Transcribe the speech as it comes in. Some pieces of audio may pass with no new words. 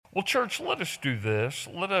Well, church, let us do this.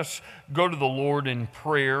 Let us go to the Lord in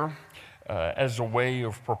prayer as a way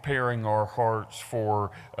of preparing our hearts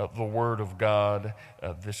for the Word of God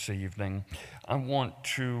this evening. I want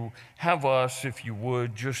to have us, if you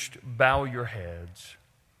would, just bow your heads.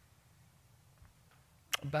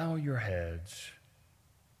 Bow your heads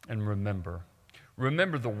and remember.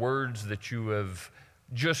 Remember the words that you have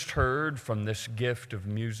just heard from this gift of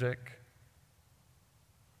music.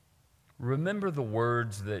 Remember the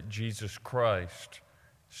words that Jesus Christ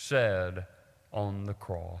said on the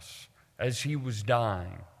cross as he was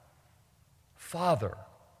dying. Father,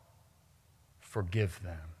 forgive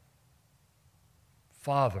them.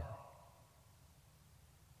 Father,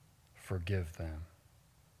 forgive them.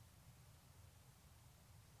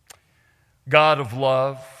 God of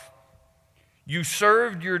love, you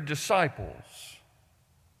served your disciples.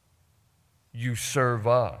 You serve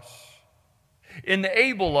us.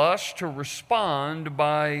 Enable us to respond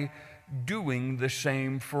by doing the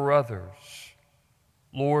same for others.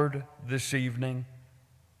 Lord, this evening,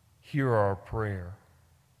 hear our prayer.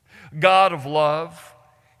 God of love,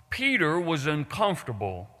 Peter was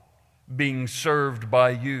uncomfortable being served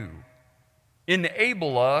by you.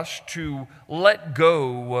 Enable us to let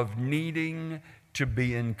go of needing to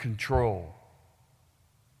be in control.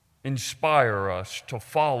 Inspire us to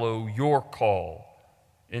follow your call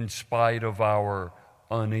in spite of our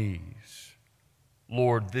unease.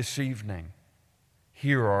 Lord, this evening,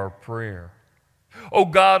 hear our prayer. O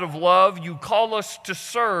God of love, you call us to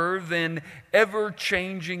serve in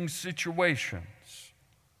ever-changing situations.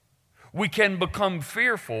 We can become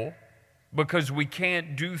fearful because we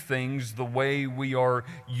can't do things the way we are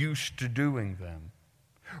used to doing them.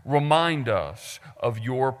 Remind us of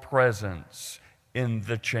your presence in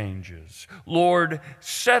the changes. Lord,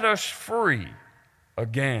 set us free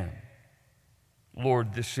again.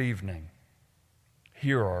 Lord, this evening,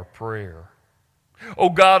 hear our prayer. O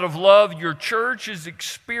God of love, your church is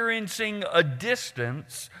experiencing a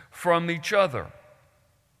distance from each other.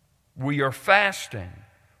 We are fasting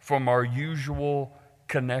from our usual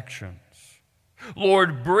connections.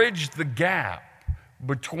 Lord, bridge the gap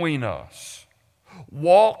between us.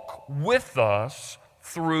 Walk with us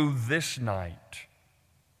through this night.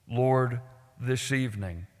 Lord, this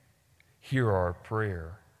evening, hear our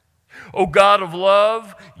prayer. O God of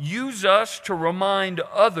love, use us to remind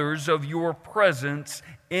others of your presence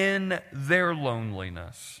in their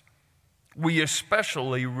loneliness. We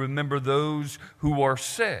especially remember those who are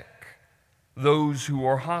sick, those who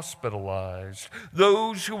are hospitalized,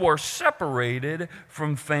 those who are separated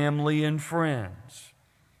from family and friends.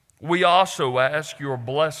 We also ask your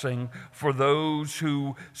blessing for those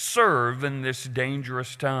who serve in this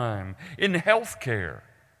dangerous time, in healthcare,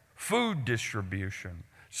 food distribution,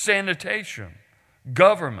 sanitation,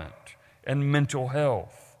 government, and mental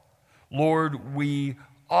health. Lord, we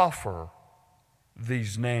offer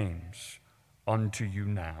these names unto you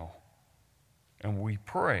now, and we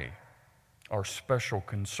pray our special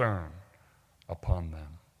concern upon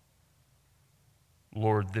them.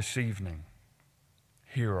 Lord, this evening,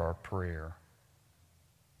 hear our prayer.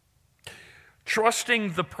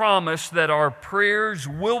 Trusting the promise that our prayers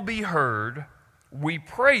will be heard, we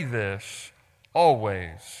pray this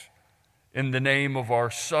always in the name of our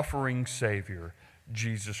suffering Savior,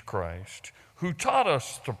 Jesus Christ, who taught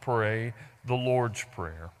us to pray the Lord's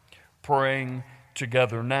Prayer, praying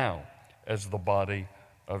together now as the body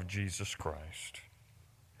of Jesus Christ.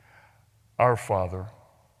 Our Father,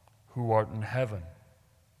 who art in heaven,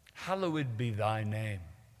 hallowed be thy name.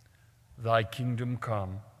 Thy kingdom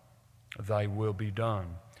come, thy will be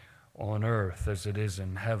done, on earth as it is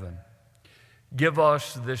in heaven. Give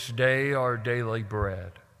us this day our daily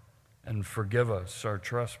bread, and forgive us our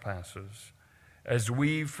trespasses, as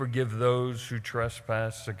we forgive those who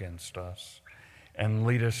trespass against us. And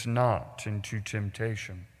lead us not into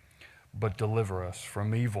temptation, but deliver us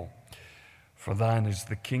from evil. For thine is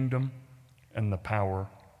the kingdom, and the power,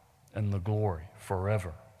 and the glory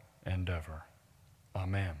forever and ever.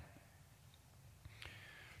 Amen.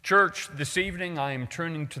 Church, this evening I am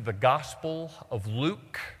turning to the Gospel of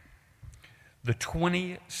Luke, the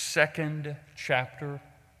 22nd chapter,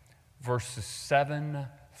 verses 7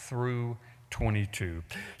 through 22.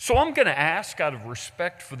 So I'm going to ask, out of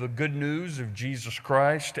respect for the good news of Jesus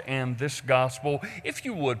Christ and this gospel, if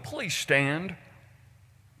you would, please stand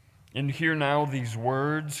and hear now these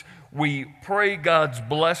words. We pray God's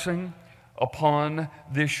blessing upon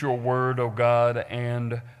this your word, O God,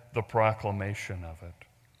 and the proclamation of it.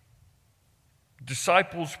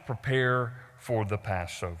 Disciples prepare for the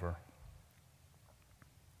Passover.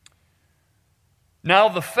 Now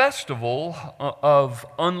the festival of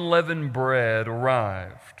unleavened bread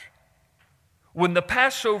arrived. When the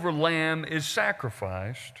Passover lamb is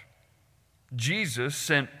sacrificed, Jesus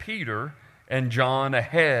sent Peter and John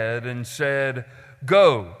ahead and said,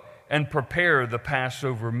 "Go and prepare the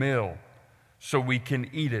Passover meal so we can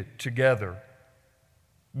eat it together."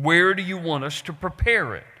 "Where do you want us to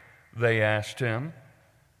prepare it?" they asked him.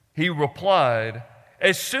 He replied,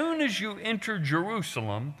 "As soon as you enter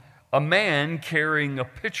Jerusalem, a man carrying a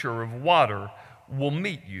pitcher of water will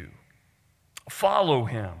meet you. Follow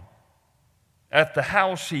him. At the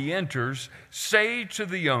house he enters, say to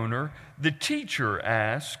the owner, 'The teacher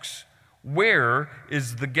asks, where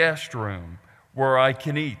is the guest room where I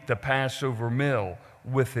can eat the Passover meal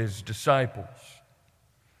with his disciples?'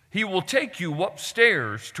 He will take you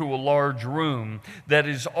upstairs to a large room that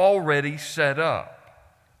is already set up.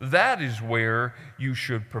 That is where you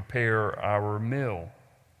should prepare our meal."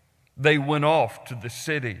 They went off to the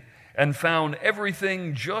city and found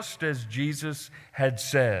everything just as Jesus had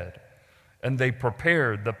said, and they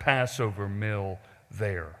prepared the Passover meal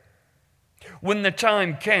there. When the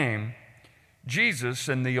time came, Jesus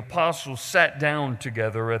and the apostles sat down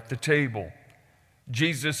together at the table.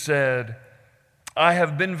 Jesus said, "I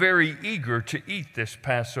have been very eager to eat this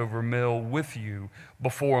Passover meal with you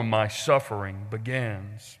before my suffering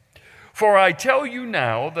begins. For I tell you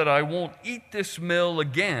now that I won't eat this meal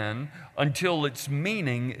again until its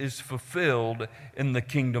meaning is fulfilled in the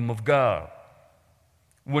kingdom of God."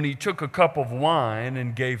 When he took a cup of wine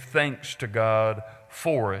and gave thanks to God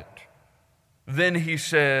for it, then he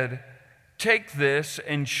said, "Take this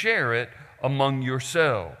and share it among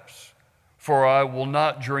yourselves, for I will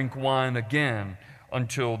not drink wine again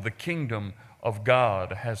until the kingdom of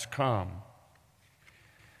God has come."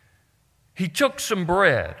 He took some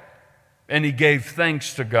bread and he gave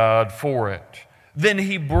thanks to God for it. Then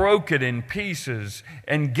he broke it in pieces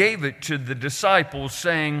and gave it to the disciples,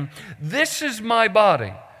 saying, "This is my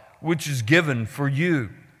body, which is given for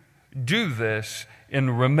you. Do this in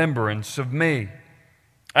remembrance of me."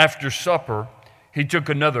 After supper, he took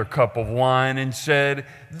another cup of wine and said,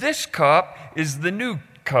 "This cup is the new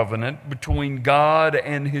covenant between God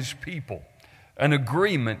and his people, an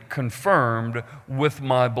agreement confirmed with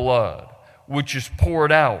my blood, which is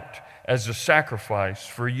poured out as a sacrifice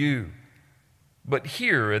for you. But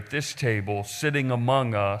here at this table, sitting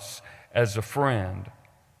among us as a friend,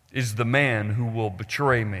 is the man who will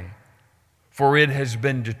betray me. For it has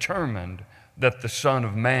been determined that the Son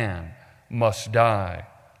of Man must die.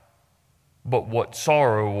 But what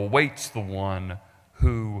sorrow awaits the one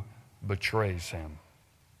who betrays him."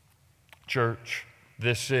 Church,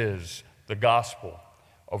 this is the gospel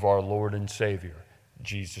of our Lord and Savior,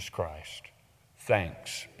 Jesus Christ.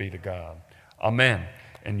 Thanks be to God. Amen.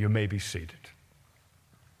 And you may be seated.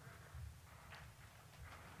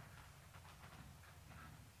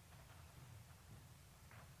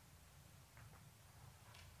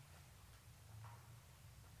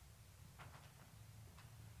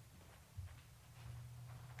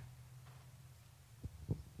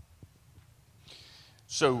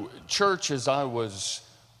 So, church, as I was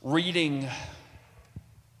reading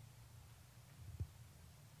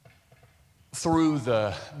through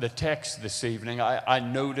the text this evening, I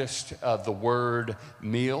noticed the word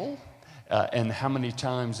meal and how many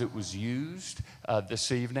times it was used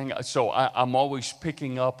this evening. So I'm always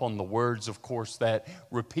picking up on the words, of course, that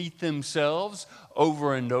repeat themselves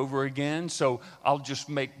over and over again. So I'll just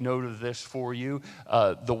make note of this for you.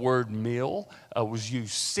 The word meal was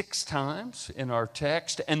used 6 times in our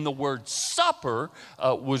text, and the word supper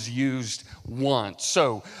was used once.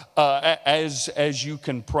 So as you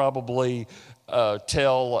can probably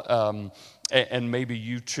tell, and maybe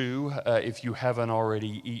you too, if you haven't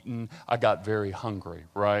already eaten, I got very hungry,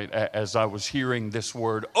 right? As I was hearing this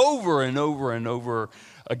word over and over and over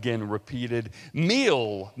again repeated,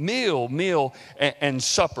 meal, meal, meal, and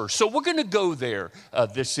supper. So we're going to go there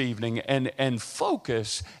this evening and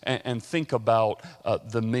focus and think about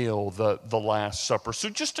the meal, the Last Supper. So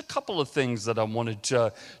just a couple of things that I wanted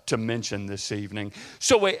to mention this evening.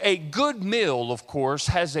 So a good meal, of course,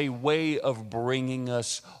 has a way of bringing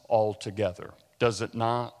us all together. Does it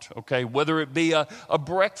not? Okay, whether it be a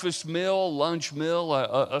breakfast meal, lunch meal,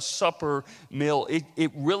 a supper meal,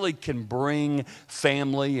 it really can bring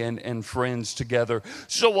family and friends together.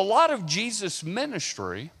 So a lot of Jesus'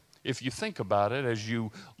 ministry, if you think about it, as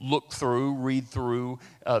you read through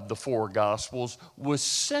the 4 Gospels, was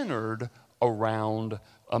centered around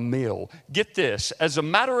a meal. Get this, as a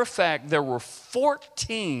matter of fact, there were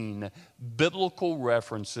 14 biblical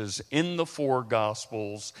references in the 4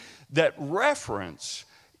 Gospels that reference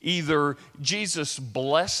either Jesus'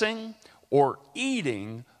 blessing or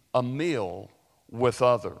eating a meal with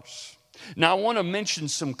others. Now, I want to mention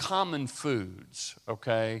some common foods,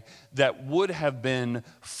 okay, that would have been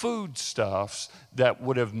foodstuffs that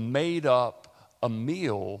would have made up a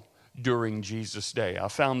meal during Jesus' day. I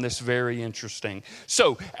found this very interesting.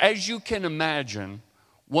 So, as you can imagine,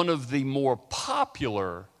 one of the more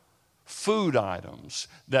popular food items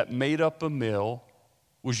that made up a meal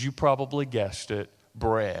was, you probably guessed it,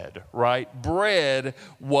 bread, right? Bread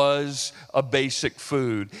was a basic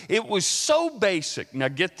food. It was so basic, now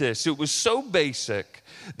get this, it was so basic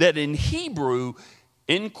that in Hebrew,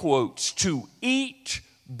 in quotes, to eat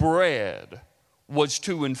bread was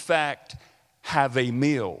to, in fact, have a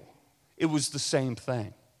meal. It was the same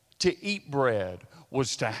thing. To eat bread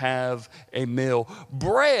was to have a meal.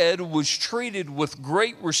 Bread was treated with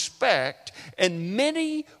great respect, and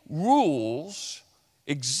many rules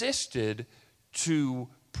existed to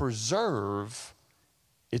preserve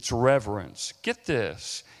its reverence. Get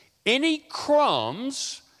this. Any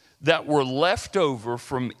crumbs that were left over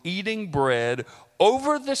from eating bread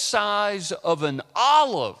over the size of an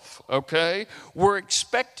olive, okay, were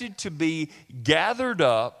expected to be gathered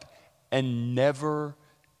up and never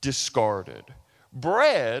discarded.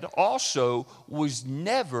 Bread also was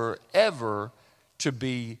never, ever to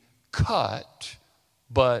be cut,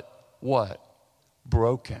 but what?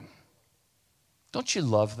 Broken. Don't you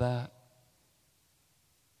love that?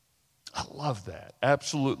 I love that.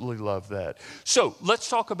 Absolutely love that. So let's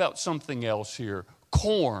talk about something else here.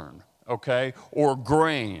 Corn, okay, or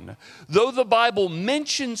grain. Though the Bible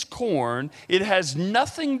mentions corn, it has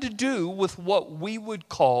nothing to do with what we would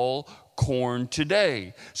call corn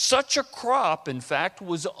today. Such a crop, in fact,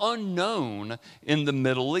 was unknown in the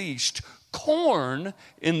Middle East. Corn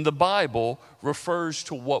in the Bible refers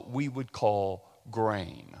to what we would call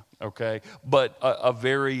grain, okay? But a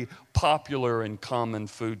very popular and common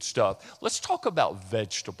food stuff. Let's talk about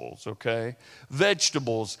vegetables, okay?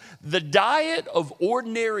 Vegetables. The diet of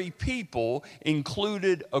ordinary people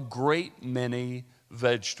included a great many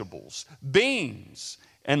vegetables. Beans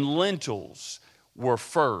and lentils were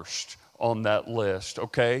first on that list,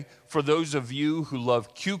 okay? For those of you who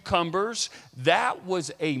love cucumbers, that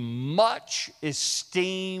was a much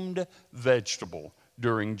esteemed vegetable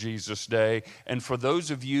during Jesus' day. And for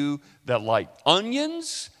those of you that like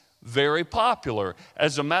onions, very popular.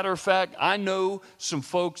 As a matter of fact, I know some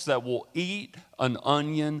folks that will eat an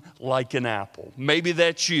onion like an apple. Maybe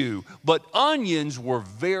that's you. But onions were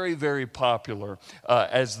very, very popular,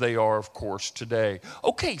 as they are, of course, today.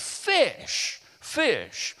 Okay, fish.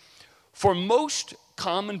 For most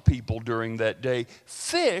common people during that day,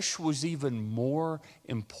 fish was even more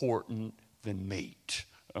important than meat,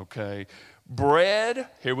 okay? Bread,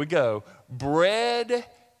 here we go. Bread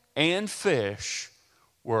and fish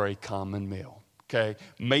were a common meal, okay?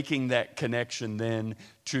 Making that connection then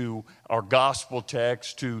to our gospel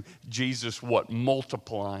text, to Jesus,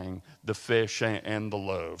 multiplying the fish and the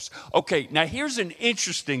loaves. Okay, now here's an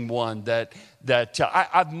interesting one that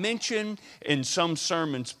I've mentioned in some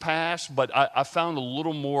sermons past, but I found a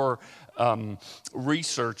little more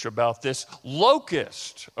research about this.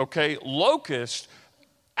 Locust, okay? Locust,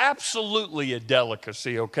 absolutely a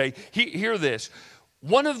delicacy, okay? Hear this.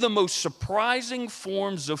 One of the most surprising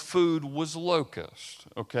forms of food was locust,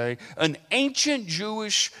 okay? An ancient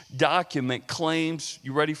Jewish document claims,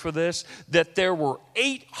 you ready for this, that there were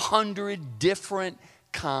 800 different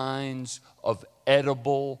kinds of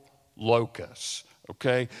edible locusts,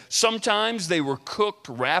 okay? Sometimes they were cooked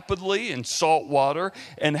rapidly in salt water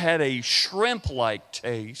and had a shrimp-like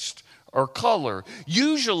taste or color.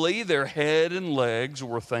 Usually their head and legs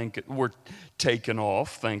were taken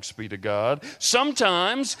off, thanks be to God.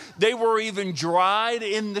 Sometimes they were even dried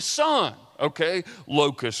in the sun, okay?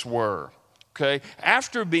 Locusts were, okay?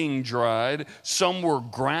 After being dried, some were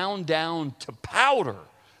ground down to powder,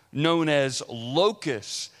 known as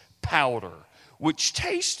locust powder, which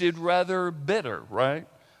tasted rather bitter, right?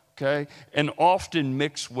 Okay? And often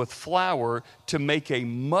mixed with flour to make a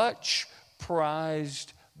much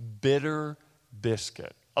prized bitter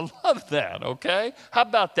biscuit. I love that, okay? How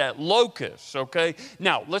about that? Locusts, okay?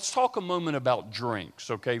 Now, let's talk a moment about drinks,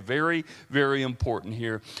 okay? Very, very important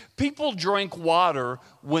here. People drank water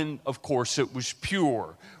when, of course, it was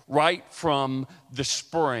pure, right from the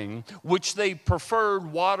spring, which they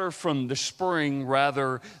preferred water from the spring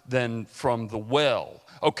rather than from the well.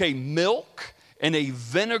 Okay, milk and a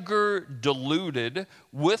vinegar diluted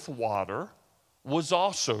with water was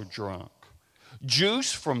also drunk.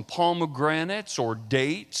 Juice from pomegranates or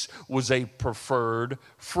dates was a preferred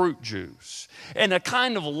fruit juice. And a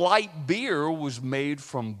kind of light beer was made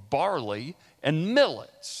from barley and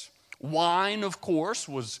millets. Wine, of course,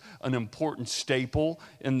 was an important staple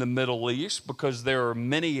in the Middle East because there are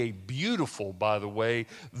many a beautiful, by the way,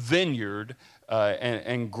 vineyard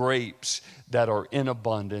and grapes that are in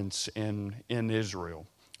abundance in Israel.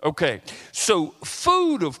 Okay, so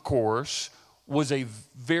food, of course, was a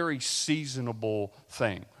very seasonable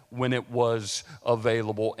thing when it was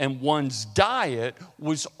available, and one's diet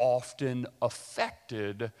was often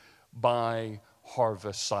affected by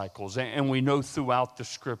harvest cycles. And we know throughout the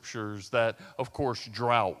scriptures that, of course,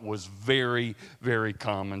 drought was very, very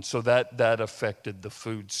common. So that affected the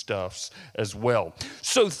foodstuffs as well.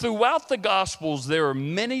 So throughout the Gospels, there are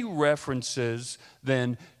many references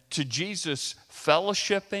then to Jesus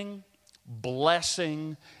fellowshipping,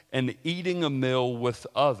 blessing, and eating a meal with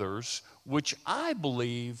others, which I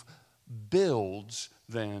believe builds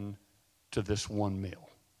then to this one meal,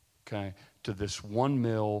 okay? To this one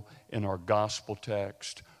meal in our gospel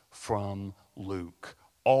text from Luke.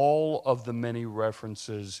 All of the many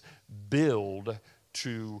references build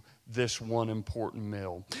to this one important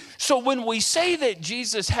meal. So when we say that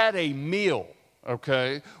Jesus had a meal,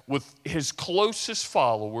 okay, with his closest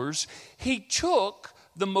followers, he took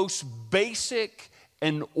the most basic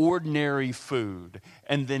and ordinary food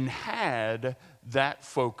and then had that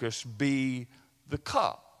focus be the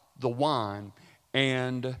cup, the wine,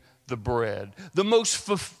 and the bread. The most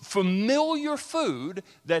familiar food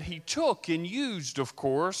that he took and used, of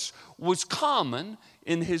course, was common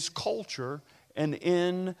in his culture and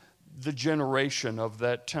in the generation of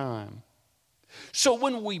that time. So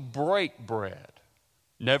when we break bread,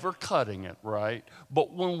 never cutting it, right?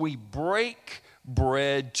 But when we break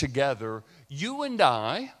bread together, you and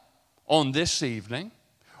I, on this evening,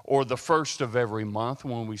 or the first of every month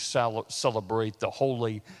when we celebrate the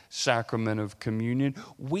holy sacrament of communion,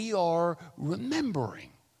 we are remembering.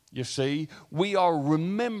 You see, we are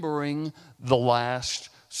remembering the Last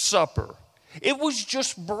Supper. It was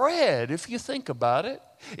just bread, if you think about it.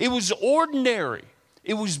 It was ordinary.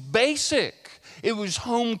 It was basic. It was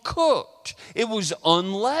home cooked. It was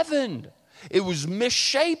unleavened. It was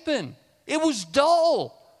misshapen. It was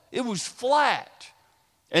dull. It was flat.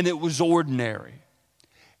 And it was ordinary.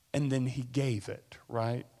 And then he gave it,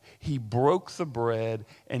 right? He broke the bread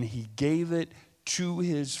and he gave it to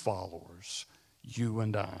his followers, you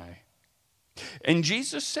and I. And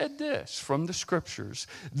Jesus said this from the scriptures,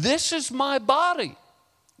 "This is my body,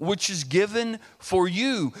 which is given for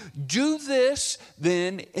you. Do this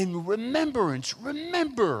then in remembrance."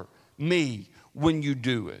 Remember me when you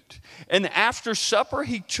do it. And after supper,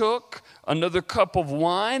 he took another cup of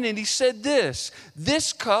wine and he said this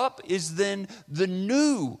cup is then the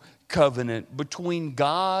new covenant between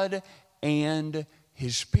God and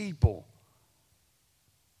his people.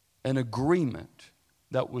 An agreement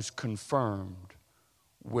that was confirmed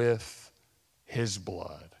with his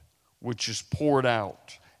blood, which is poured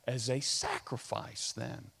out as a sacrifice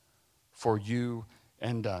then for you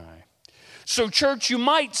and I. So, church, you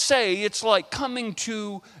might say it's like coming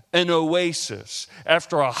to an oasis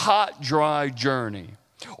after a hot, dry journey,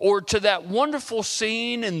 or to that wonderful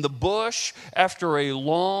scene in the bush after a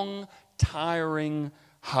long, tiring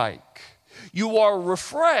hike. You are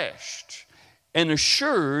refreshed and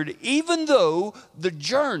assured, even though the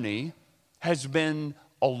journey has been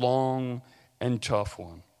a long and tough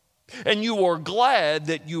one. And you are glad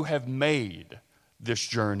that you have made this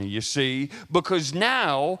journey, you see, because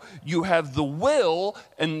now you have the will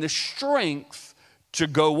and the strength to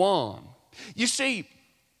go on. You see,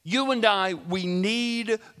 you and I, we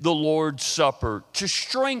need the Lord's Supper to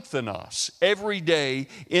strengthen us every day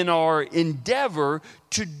in our endeavor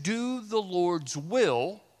to do the Lord's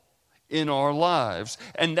will in our lives.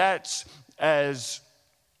 And that's as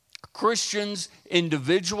Christians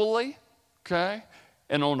individually, okay,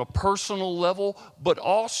 and on a personal level, but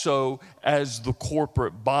also as the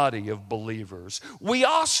corporate body of believers. We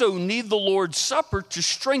also need the Lord's Supper to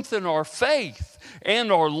strengthen our faith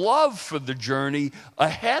and our love for the journey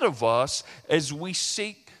ahead of us as we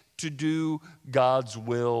seek to do God's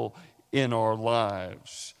will in our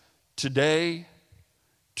lives. Today,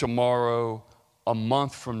 tomorrow, a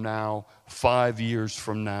month from now, 5 years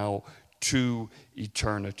from now, to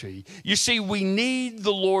eternity. You see, we need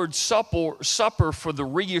the Lord's Supper for the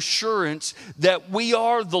reassurance that we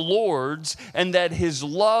are the Lord's and that his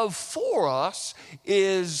love for us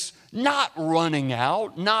is not running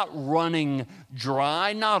out, not running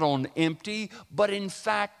dry, not on empty, but in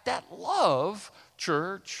fact that love,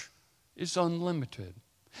 church, is unlimited.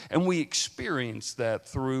 And we experience that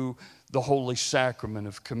through the holy sacrament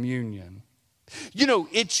of communion. You know,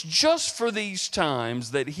 it's just for these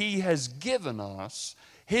times that he has given us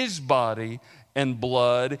his body and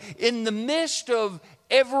blood in the midst of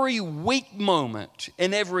every weak moment,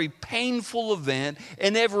 in every painful event,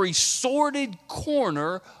 in every sordid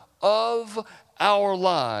corner of our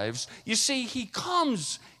lives. You see, he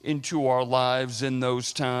comes into our lives in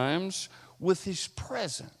those times with his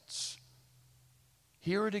presence.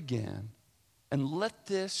 Hear it again, and let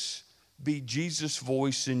this be Jesus'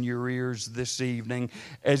 voice in your ears this evening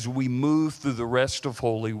as we move through the rest of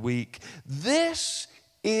Holy Week. This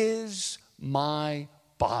is my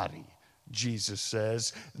body, Jesus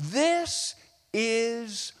says. This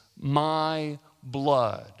is my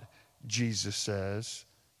blood, Jesus says.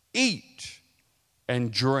 Eat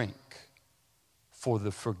and drink for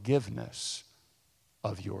the forgiveness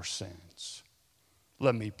of your sins.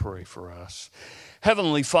 Let me pray for us.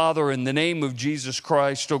 Heavenly Father, in the name of Jesus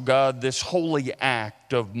Christ, oh God, this holy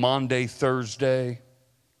act of Maundy Thursday,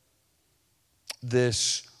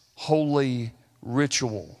 this holy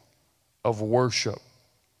ritual of worship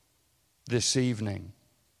this evening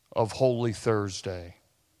of Holy Thursday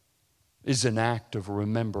is an act of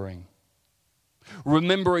remembering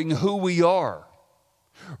who we are,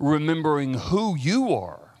 remembering who you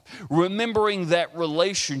are, remembering that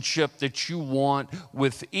relationship that you want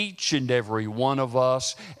with each and every one of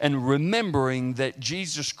us, and remembering that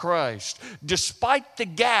Jesus Christ, despite the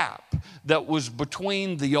gap that was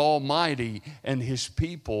between the Almighty and his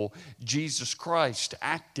people, Jesus Christ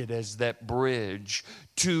acted as that bridge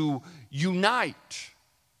to unite,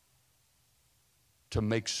 to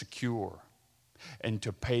make secure, and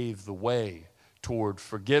to pave the way toward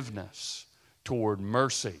forgiveness, toward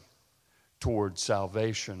mercy, toward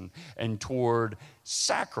salvation, and toward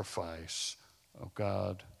sacrifice, oh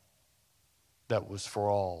God, that was for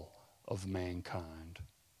all of mankind.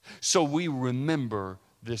 So we remember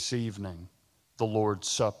this evening the Lord's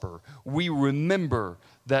Supper. We remember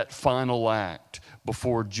that final act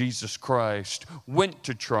before Jesus Christ went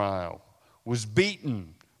to trial, was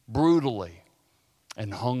beaten brutally,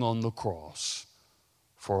 and hung on the cross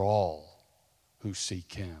for all who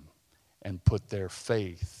seek him and put their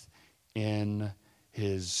faith in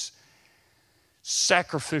his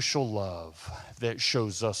sacrificial love that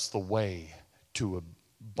shows us the way to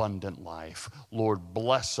abundant life. Lord,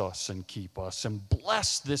 bless us and keep us, and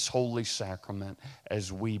bless this holy sacrament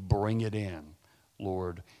as we bring it in,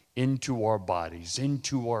 Lord, into our bodies,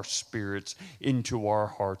 into our spirits, into our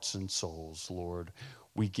hearts and souls, Lord.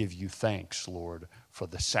 We give you thanks, Lord, for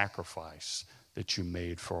the sacrifice that you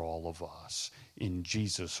made for all of us. In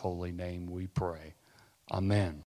Jesus' holy name we pray. Amen.